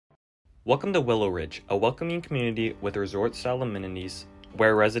Welcome to Willow Ridge, a welcoming community with resort-style amenities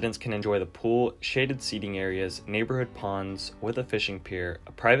where residents can enjoy the pool, shaded seating areas, neighborhood ponds with a fishing pier,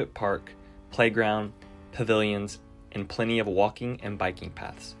 a private park, playground, pavilions, and plenty of walking and biking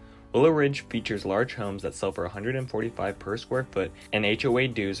paths. Willow Ridge features large homes that sell for $145 per square foot, and HOA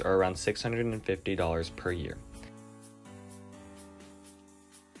dues are around $650 per year.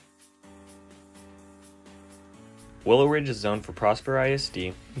 Willow Ridge is zoned for Prosper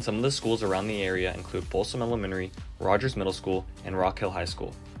ISD, and some of the schools around the area include Folsom Elementary, Rogers Middle School, and Rock Hill High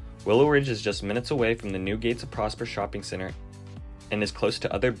School. Willow Ridge is just minutes away from the new Gates of Prosper shopping center and is close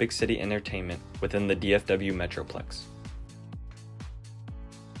to other big city entertainment within the DFW Metroplex.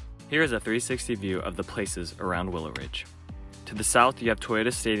 Here is a 360 view of the places around Willow Ridge. To the south, you have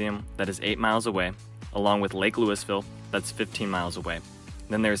Toyota Stadium that is 8 miles away, along with Lake Louisville that's 15 miles away.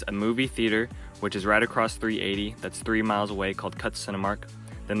 Then there's a movie theater, which is right across 380, that's 3 miles away, called Cut Cinemark.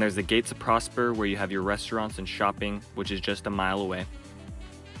 Then there's the Gates of Prosper, where you have your restaurants and shopping, which is just a mile away.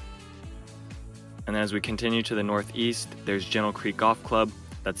 And then as we continue to the northeast, there's Gentle Creek Golf Club,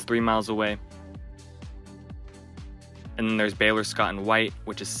 that's 3 miles away. And then there's Baylor Scott and White,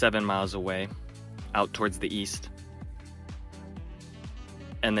 which is 7 miles away, out towards the east.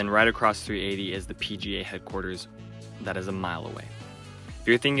 And then right across 380 is the PGA headquarters, that is a mile away. If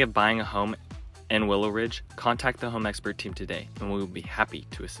you're thinking of buying a home in Willow Ridge, contact the home expert team today and we will be happy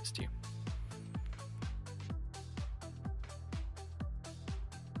to assist you.